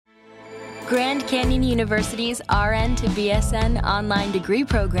Grand Canyon University's RN to BSN online degree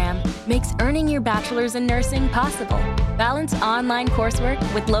program makes earning your bachelor's in nursing possible. Balance online coursework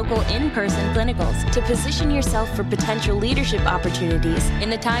with local in-person clinicals to position yourself for potential leadership opportunities in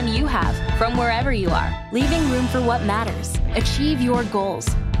the time you have from wherever you are, leaving room for what matters. Achieve your goals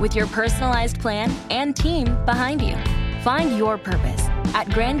with your personalized plan and team behind you. Find your purpose at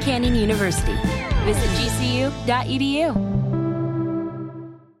Grand Canyon University. Visit gcu.edu.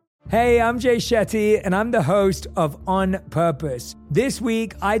 Hey, I'm Jay Shetty, and I'm the host of On Purpose. This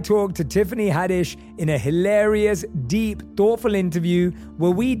week, I talked to Tiffany Haddish in a hilarious, deep, thoughtful interview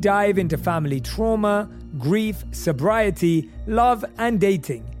where we dive into family trauma, grief, sobriety, love, and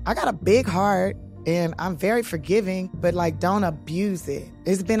dating. I got a big heart, and I'm very forgiving, but don't abuse it.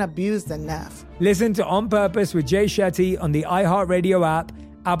 It's been abused enough. Listen to On Purpose with Jay Shetty on the iHeartRadio app,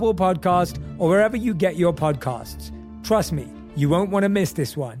 Apple Podcast, or wherever you get your podcasts. Trust me, you won't want to miss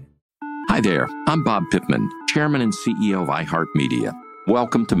this one. Hi there, I'm Bob Pittman, Chairman and CEO of iHeartMedia.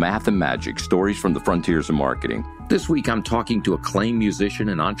 Welcome to Math and Magic, Stories from the Frontiers of Marketing. This week I'm talking to acclaimed musician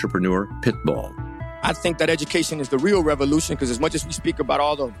and entrepreneur, Pitbull. I think that education is the real revolution because as much as we speak about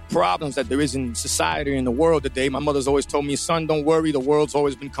all the problems that there is in society and in the world today, my mother's always told me, son, don't worry, the world's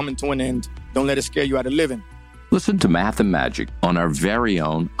always been coming to an end. Don't let it scare you out of living. Listen to Math and Magic on our very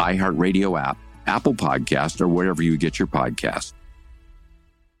own iHeartRadio app, Apple Podcast, or wherever you get your podcasts.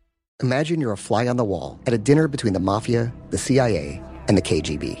 Imagine you're a fly on the wall at a dinner between the mafia, the CIA, and the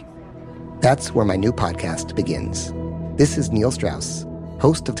KGB. That's where my new podcast begins. This is Neil Strauss,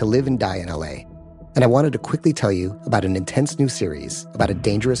 host of To Live and Die in LA, and I wanted to quickly tell you about an intense new series about a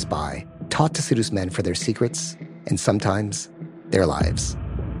dangerous spy taught to seduce men for their secrets and sometimes their lives.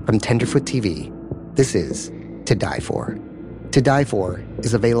 From Tenderfoot TV, this is To Die For. To Die For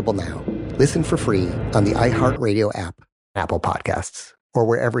is available now. Listen for free on the iHeartRadio app, Apple Podcasts, or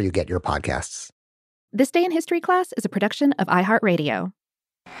wherever you get your podcasts. This Day in History class is a production of iHeartRadio.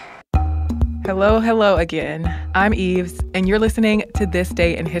 Hello again. I'm Eves, and you're listening to This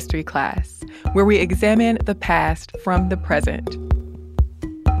Day in History class, where we examine the past from the present.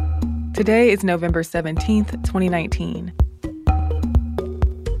 Today is November 17th, 2019.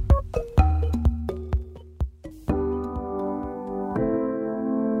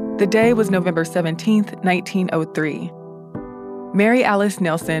 The day was November 17th, 1903. Mary Alice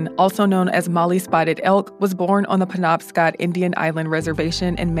Nelson, also known as Molly Spotted Elk, was born on the Penobscot Indian Island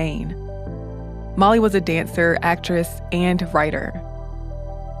Reservation in Maine. Molly was a dancer, actress, and writer.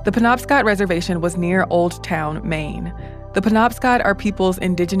 The Penobscot Reservation was near Old Town, Maine. The Penobscot are peoples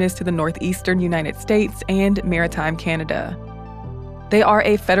indigenous to the northeastern United States and maritime Canada. They are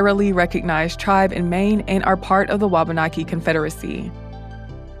a federally recognized tribe in Maine and are part of the Wabanaki Confederacy.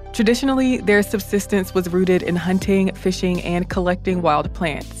 Traditionally, their subsistence was rooted in hunting, fishing, and collecting wild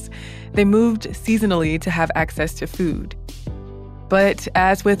plants. They moved seasonally to have access to food. But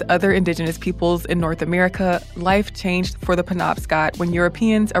as with other indigenous peoples in North America, life changed for the Penobscot when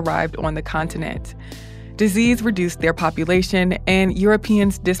Europeans arrived on the continent. Disease reduced their population, and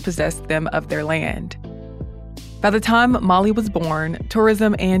Europeans dispossessed them of their land. By the time Molly was born,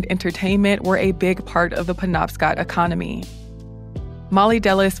 tourism and entertainment were a big part of the Penobscot economy. Molly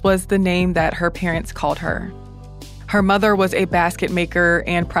Dellis was the name that her parents called her. Her mother was a basket maker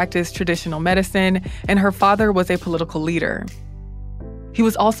and practiced traditional medicine, and her father was a political leader. He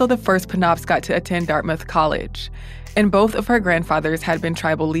was also the first Penobscot to attend Dartmouth College, and both of her grandfathers had been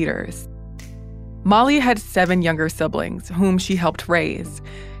tribal leaders. Molly had 7 younger siblings, whom she helped raise.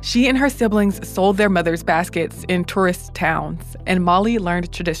 She and her siblings sold their mother's baskets in tourist towns, and Molly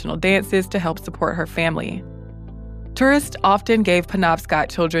learned traditional dances to help support her family. Tourists often gave Penobscot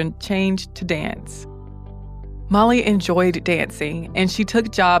children change to dance. Molly enjoyed dancing, and she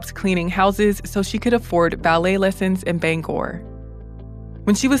took jobs cleaning houses so she could afford ballet lessons in Bangor.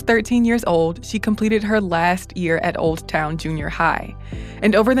 When she was 13 years old, she completed her last year at Old Town Junior High.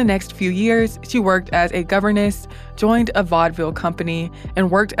 And over the next few years, she worked as a governess, joined a vaudeville company, and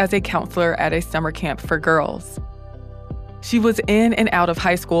worked as a counselor at a summer camp for girls. She was in and out of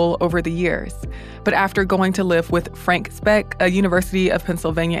high school over the years, but after going to live with Frank Speck, a University of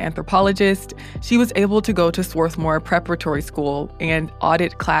Pennsylvania anthropologist, she was able to go to Swarthmore Preparatory School and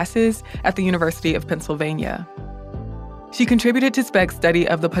audit classes at the University of Pennsylvania. She contributed to Speck's study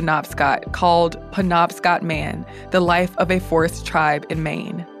of the Penobscot called Penobscot Man, the Life of a Forest Tribe in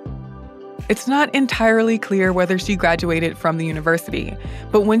Maine. It's not entirely clear whether she graduated from the university,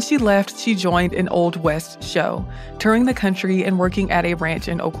 but when she left, she joined an Old West show, touring the country and working at a ranch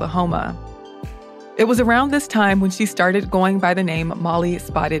in Oklahoma. It was around this time when she started going by the name Molly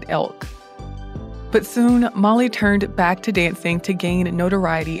Spotted Elk. But soon, Molly turned back to dancing to gain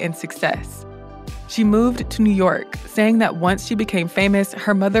notoriety and success. She moved to New York, saying that once she became famous,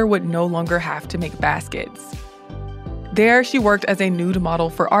 her mother would no longer have to make baskets. There, she worked as a nude model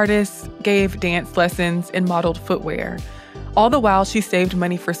for artists, gave dance lessons, and modeled footwear. All the while, she saved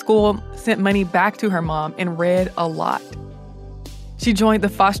money for school, sent money back to her mom, and read a lot. She joined the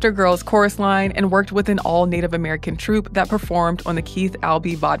Foster Girls chorus line and worked with an all-Native American troupe that performed on the Keith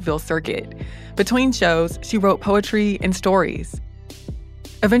Albee vaudeville circuit. Between shows, she wrote poetry and stories.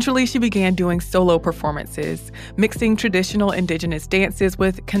 Eventually, she began doing solo performances, mixing traditional indigenous dances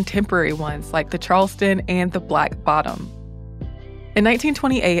with contemporary ones like the Charleston and the Black Bottom. In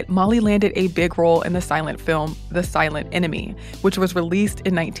 1928, Molly landed a big role in the silent film The Silent Enemy, which was released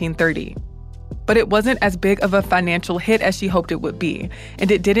in 1930. But it wasn't as big of a financial hit as she hoped it would be,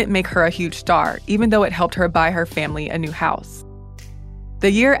 and it didn't make her a huge star, even though it helped her buy her family a new house.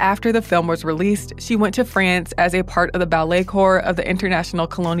 The year after the film was released, she went to France as a part of the ballet corps of the International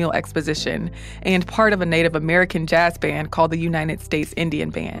Colonial Exposition and part of a Native American jazz band called the United States Indian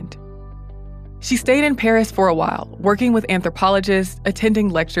Band. She stayed in Paris for a while, working with anthropologists, attending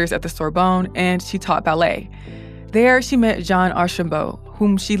lectures at the Sorbonne, and she taught ballet. There, she met Jean Archambault,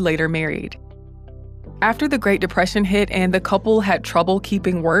 whom she later married. After the Great Depression hit and the couple had trouble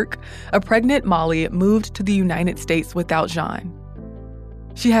keeping work, a pregnant Molly moved to the United States without Jean.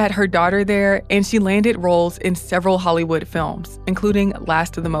 She had her daughter there, and she landed roles in several Hollywood films, including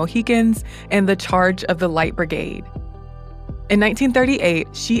Last of the Mohicans and The Charge of the Light Brigade. In 1938,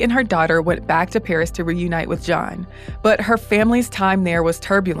 she and her daughter went back to Paris to reunite with Jean, but her family's time there was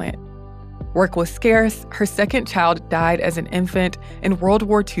turbulent. Work was scarce, her second child died as an infant, and World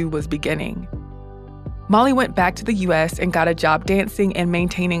War II was beginning. Molly went back to the U.S. and got a job dancing and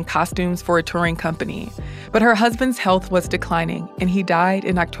maintaining costumes for a touring company. But her husband's health was declining, and he died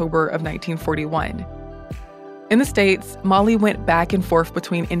in October of 1941. In the States, Molly went back and forth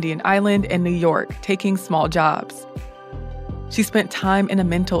between Indian Island and New York, taking small jobs. She spent time in a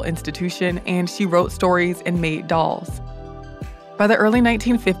mental institution, and she wrote stories and made dolls. By the early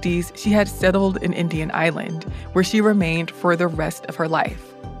 1950s, she had settled in Indian Island, where she remained for the rest of her life.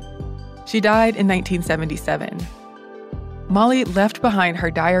 She died in 1977. Molly left behind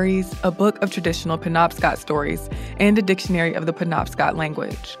her diaries, a book of traditional Penobscot stories, and a dictionary of the Penobscot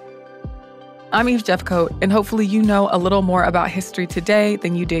language. I'm Eve Jeffcoat, and hopefully you know a little more about history today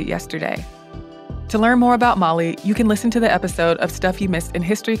than you did yesterday. To learn more about Molly, you can listen to the episode of Stuff You Missed in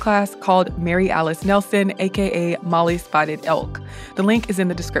History class called Mary Alice Nelson, aka Molly Spotted Elk. The link is in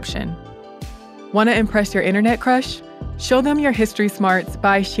the description. Want to impress your internet crush? Show them your history smarts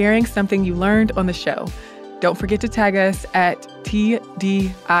by sharing something you learned on the show. Don't forget to tag us at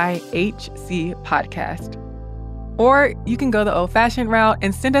TDIHC Podcast. Or you can go the old-fashioned route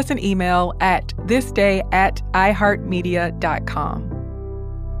and send us an email at thisday@iheartmedia.com.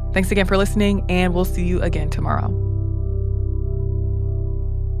 Thanks again for listening, and we'll see you again tomorrow.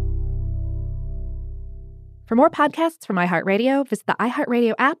 For more podcasts from iHeartRadio, visit the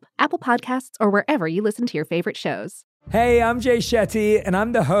iHeartRadio app, Apple Podcasts, or wherever you listen to your favorite shows. Hey, I'm Jay Shetty, and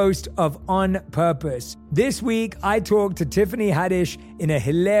I'm the host of On Purpose. This week, I talked to Tiffany Haddish in a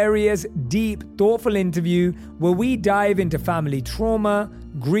hilarious, deep, thoughtful interview where we dive into family trauma,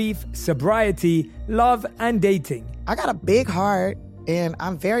 grief, sobriety, love, and dating. I got a big heart, and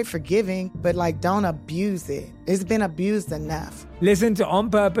I'm very forgiving, but don't abuse it. It's been abused enough. Listen to On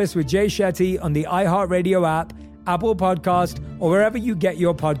Purpose with Jay Shetty on the iHeartRadio app, Apple Podcast, or wherever you get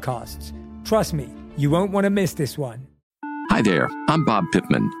your podcasts. Trust me, you won't want to miss this one. Hi there, I'm Bob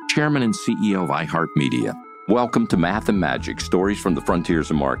Pittman, Chairman and CEO of iHeartMedia. Welcome to Math and Magic, Stories from the Frontiers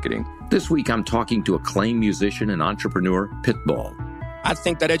of Marketing. This week I'm talking to acclaimed musician and entrepreneur, Pitbull. I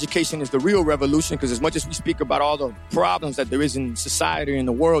think that education is the real revolution because as much as we speak about all the problems that there is in society and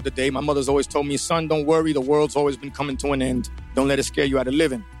the world today, my mother's always told me, son, don't worry, the world's always been coming to an end. Don't let it scare you out of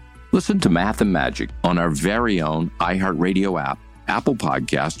living. Listen to Math and Magic on our very own iHeartRadio app, Apple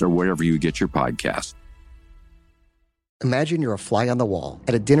Podcast, or wherever you get your podcasts. Imagine you're a fly on the wall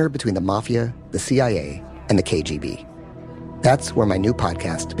at a dinner between the mafia, the CIA, and the KGB. That's where my new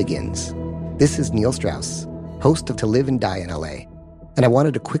podcast begins. This is Neil Strauss, host of To Live and Die in LA. And I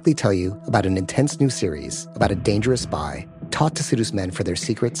wanted to quickly tell you about an intense new series about a dangerous spy taught to seduce men for their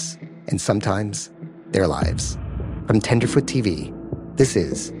secrets and sometimes their lives. From Tenderfoot TV, this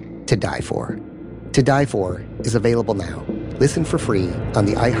is To Die For. To Die For is available now. Listen for free on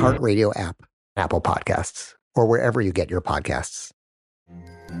the iHeartRadio app, Apple Podcasts, or wherever you get your podcasts.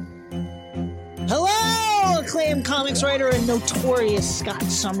 Hello! acclaimed comics writer and notorious Scott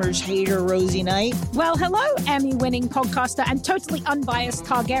Summers hater, Rosie Knight. Well, hello, Emmy-winning podcaster and totally unbiased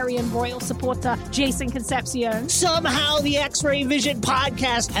Targaryen royal supporter, Jason Concepcion. Somehow the X-Ray Vision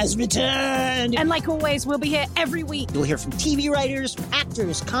podcast has returned. And like always, we'll be here every week. You'll hear from TV writers,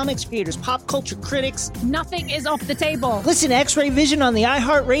 actors, comics creators, pop culture critics. Nothing is off the table. Listen to X-Ray Vision on the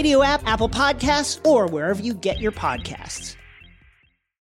iHeartRadio app, Apple Podcasts, or wherever you get your podcasts.